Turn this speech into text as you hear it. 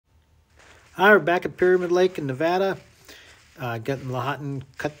Hi, we're back at Pyramid Lake in Nevada, getting Lahontan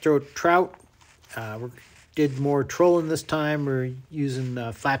cutthroat trout. We did more trolling this time. We're using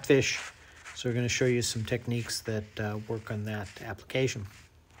flatfish, so we're going to show you some techniques that work on that application.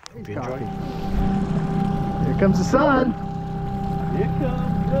 Hope you enjoy. Here comes the sun. Here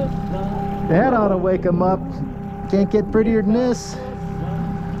comes the sun. That ought to wake him up. Can't get prettier than this.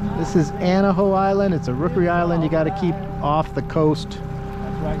 This is Anaho Island. It's a rookery island. You got to keep off the coast.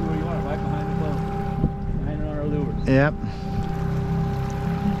 That's right where you want it, right behind the boat. Behind our lures. Yep.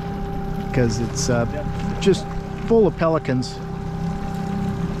 Because it's just full of pelicans.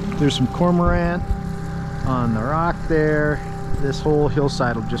 There's some cormorant on the rock there. This whole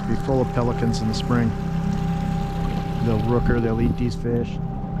hillside will just be full of pelicans in the spring. They'll rooker, they'll eat these fish.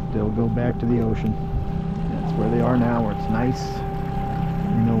 They'll go back to the ocean. That's where they are now, where it's nice.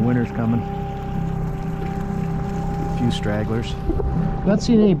 You know winter's coming. A few stragglers. Not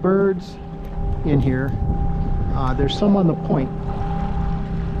seeing any birds in here. There's some on the point.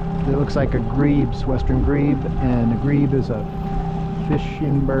 It looks like a grebe's, western grebe, and a grebe is a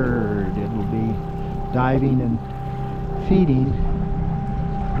fishing bird. It will be diving and feeding,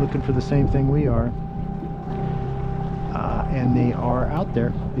 looking for the same thing we are. And they are out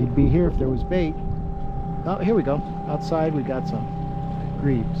there. They'd be here if there was bait. Oh, here we go. Outside we got some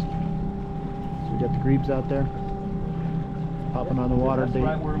grebes. So we got the grebes out there popping on the water. That's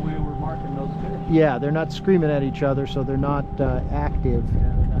right where we were marking those fish. Yeah, they're not screaming at each other, so they're not active. Yeah,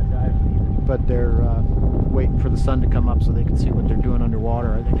 they're not diving either. But they're waiting for the sun to come up so they can see what they're doing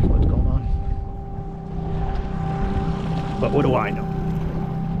underwater, I think is what's going on. But what do I know?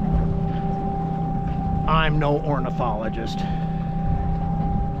 I'm no ornithologist.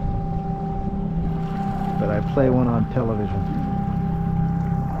 But I play one on television.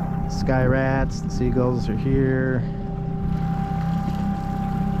 Sky rats and seagulls are here.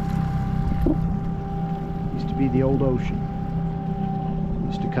 Used to be the old ocean.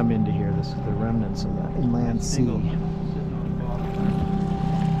 Used to come into here. This is the remnants of the inland sea.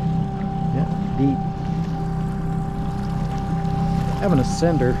 Yeah, deep. Having a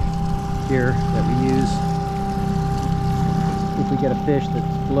sender here that we use if we get a fish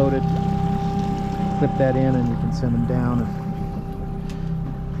that's floated. Clip that in and you can send them down and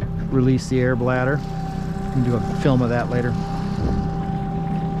release the air bladder. You can do a film of that later.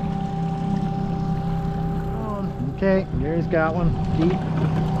 Okay, Gary's got one deep.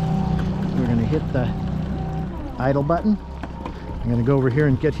 We're going to hit the idle button. I'm going to go over here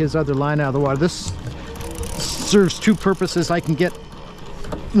and get his other line out of the water. This serves two purposes. I can get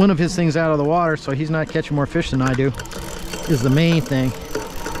one of his things out of the water so he's not catching more fish than I do, is the main thing.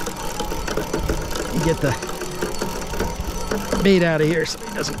 You get the bait out of here so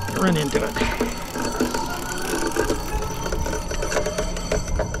he doesn't run into it.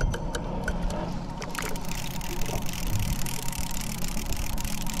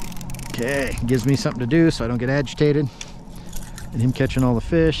 Okay, gives me something to do so I don't get agitated. And him catching all the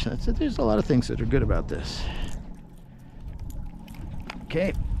fish. That's it. There's a lot of things that are good about this.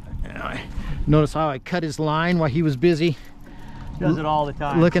 Okay, now notice how I cut his line while he was busy. Does it all the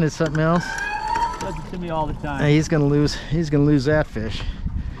time. Looking at something else. Does it to me all the time. He's gonna lose that fish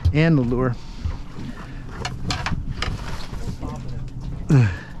and the lure.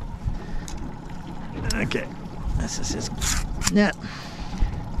 Okay, this is his net.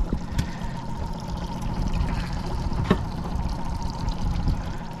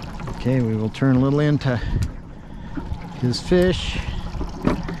 Okay, we will turn a little into his fish.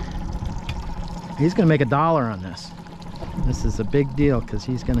 He's gonna make $1 on this. This is a big deal because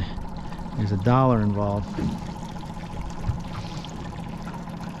there's $1 involved.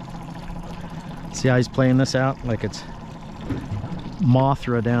 See how he's playing this out like it's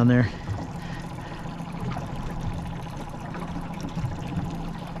Mothra down there.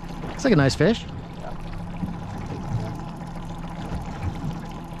 It's like a nice fish.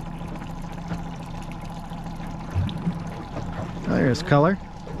 Oh, there's color.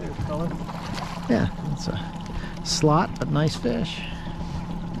 There's color. Yeah, it's a slot, but nice fish.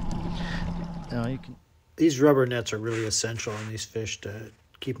 Now you can. These rubber nets are really essential on these fish to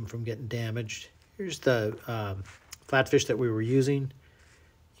keep them from getting damaged. Here's the flatfish that we were using.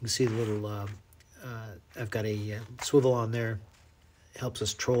 You can see the little, I've got a swivel on there. It helps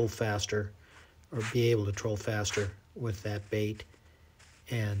us troll faster, or be able to troll faster with that bait.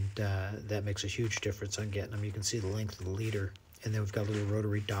 And that makes a huge difference on getting them. You can see the length of the leader. And then we've got a little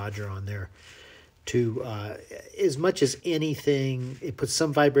rotary dodger on there. To as much as anything, it puts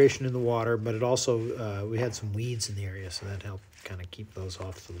some vibration in the water, but it also, we had some weeds in the area, so that helped kind of keep those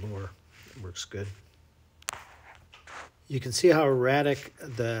off the lure. It works good. You can see how erratic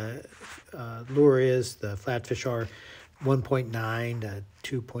the lure is. The flatfish are 1.9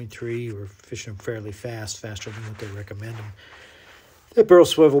 to 2.3. We're fishing fairly fast, faster than what they recommend them. The barrel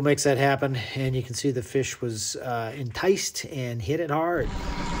swivel makes that happen, and you can see the fish was enticed and hit it hard.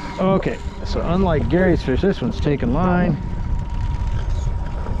 Okay, so unlike Gary's fish, this one's taking line.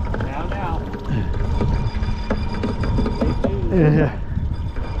 Now. Yeah.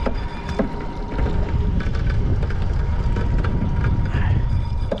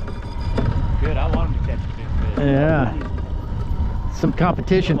 Good, I want him to catch a big fish. Yeah. Some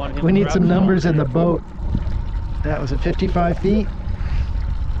competition. We need some numbers in the boat. That was at 55 feet.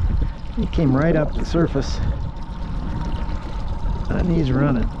 He came right up the surface. And he's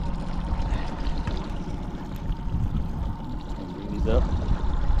running. He's up.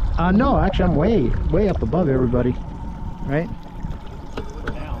 No, actually I'm way up above everybody. Right?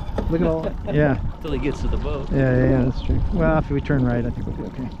 Down. Look at all. Yeah. Until he gets to the boat. Yeah, that's true. Well, if we turn right, I think we'll be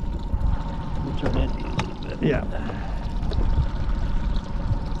okay. We'll turn into you a little bit. Yeah.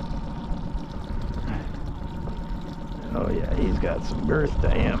 Oh yeah, he's got some girth to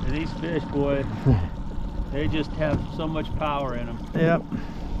him. And these fish, boy, they just have so much power in them. Yep.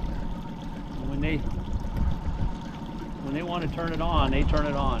 When they want to turn it on, they turn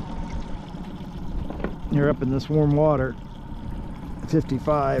it on. You're up in this warm water,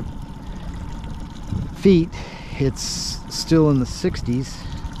 55 feet. It's still in the 60s.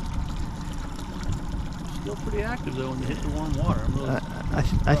 Still pretty active though when they hit the warm water. I'm really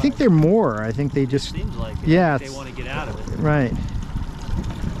I think they're more. I think they just seems like it. Yeah, They want to get out of it. right.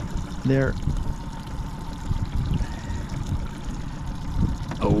 They're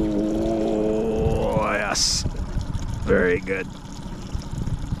yes, very good.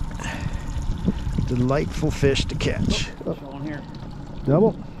 Delightful fish to catch. Fish on here.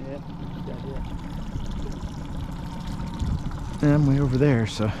 Double. Yeah. And I'm way over there,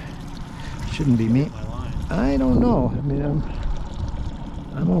 so shouldn't be me. My line. I don't know. I mean,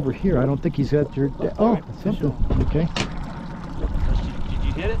 I'm over here. I don't think he's at your. Oh, something. Okay. Did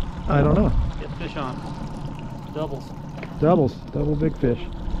you hit it? I don't know. Get fish on. Doubles. Doubles. Double big fish.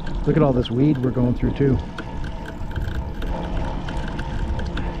 Look at all this weed we're going through too.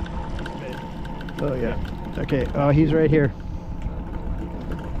 Oh yeah. Okay. Oh, he's right here.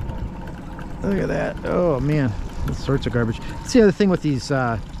 Look at that. Oh man, all sorts of garbage. That's the other thing with these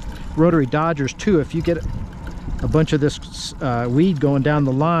rotary dodgers too. If you get a bunch of this weed going down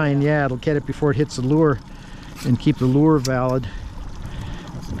the line, yeah, it'll get it before it hits the lure and keep the lure valid.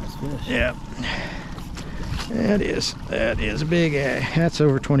 That's a nice fish. Yeah. That is a big. That's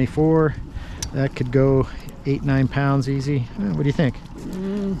over 24. That could go 8-9 pounds easy. What do you think?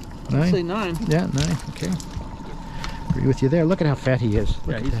 I'd say 9. Yeah, 9. Okay. Agree with you there. Look at how fat he is.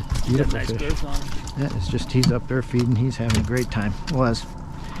 Look Yeah, at that he's got beautiful nice fish. girth on him. Yeah, it's just he's up there feeding. He's having a great time. Was.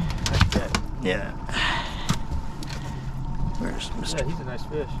 Yeah. Where's Mr. Yeah, he's a nice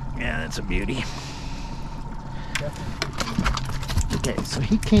fish. Yeah, that's a beauty. Okay, so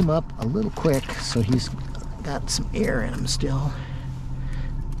he came up a little quick, so he's got some air in him still.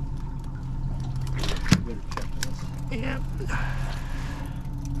 Yeah.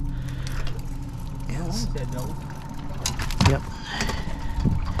 Yes. Yep.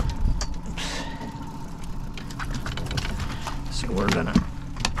 So we're gonna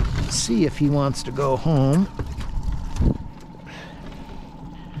see if he wants to go home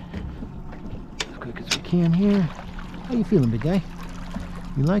as quick as we can here. How you feeling, big guy?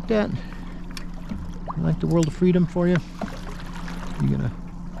 You like that? You like the world of freedom for you? You gonna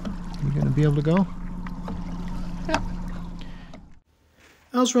be able to go? Yeah.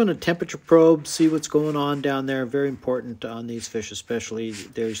 I was running a temperature probe, see what's going on down there. Very important on these fish, especially.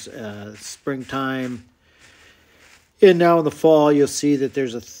 There's springtime. And now in the fall, you'll see that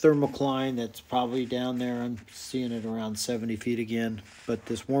there's a thermocline that's probably down there. I'm seeing it around 70 feet again. But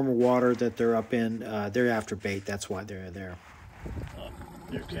this warmer water that they're up in, they're after bait. That's why they're there.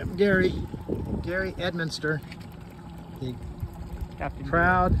 There's Captain Gary. Gary Edminster. The Captain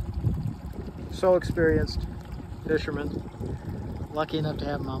proud, so experienced fisherman. Lucky enough to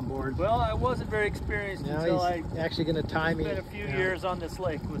have him on board. Well, I wasn't very experienced Now until he's actually going to tie me. spent a few years on this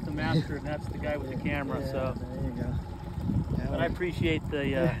lake with the master, and that's the guy with the camera. Yeah, so, there you go. but I appreciate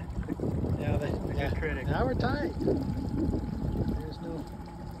the good critic. Now we're tied. There's no.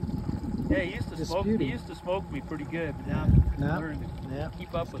 Yeah, he used to smoke. He disputing. used to smoke me pretty good, but now No. I'm learning to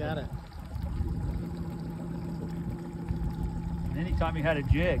keep up with got him. it. And then he taught me how to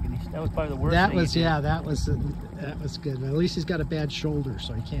jig, and that was probably the worst. That thing was he did. that was good. At least he's got a bad shoulder,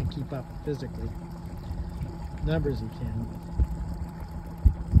 so he can't keep up physically. Numbers he can.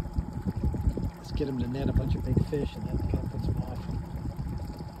 Let's get him to net a bunch of big fish, and then come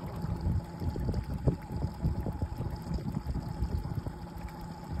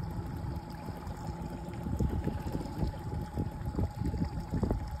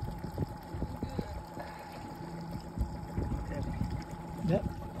Yep.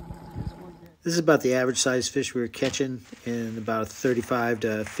 This is about the average size fish we were catching in about 35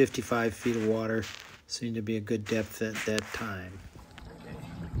 to 55 feet of water. Seemed to be a good depth at that time. Okay,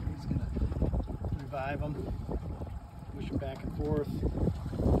 he's gonna revive him, push him back and forth.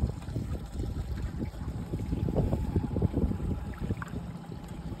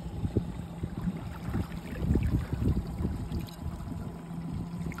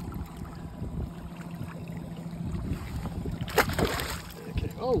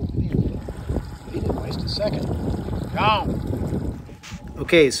 Oh, he didn't waste a second. Gone.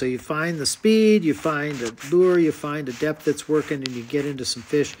 Okay, so you find the speed, you find a lure, you find a depth that's working, and you get into some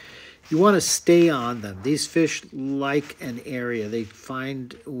fish. You want to stay on them. These fish like an area. They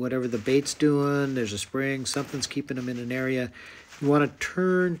find whatever the bait's doing, there's a spring, something's keeping them in an area. You want to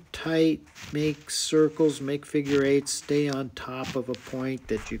turn tight, make circles, make figure eights, stay on top of a point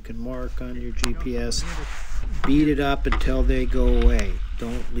that you can mark on your GPS. Beat it up until they go away.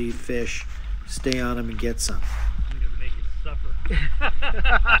 Don't leave fish. Stay on them and get some. I'm gonna make it suffer.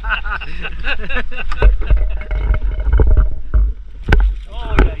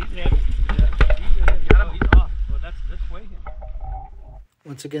 Oh yeah, he's heavy. Yeah, he's heavy. Got him. He's off. Well, that's way him.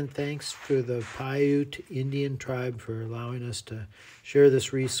 Once again, thanks for the Paiute Indian tribe for allowing us to share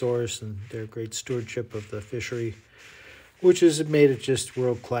this resource and their great stewardship of the fishery, which has made it just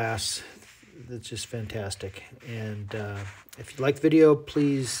world class. It's just fantastic. And if you like the video,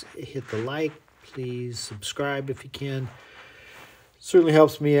 please hit the like. Please subscribe if you can. Certainly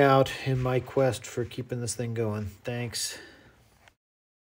helps me out in my quest for keeping this thing going. Thanks.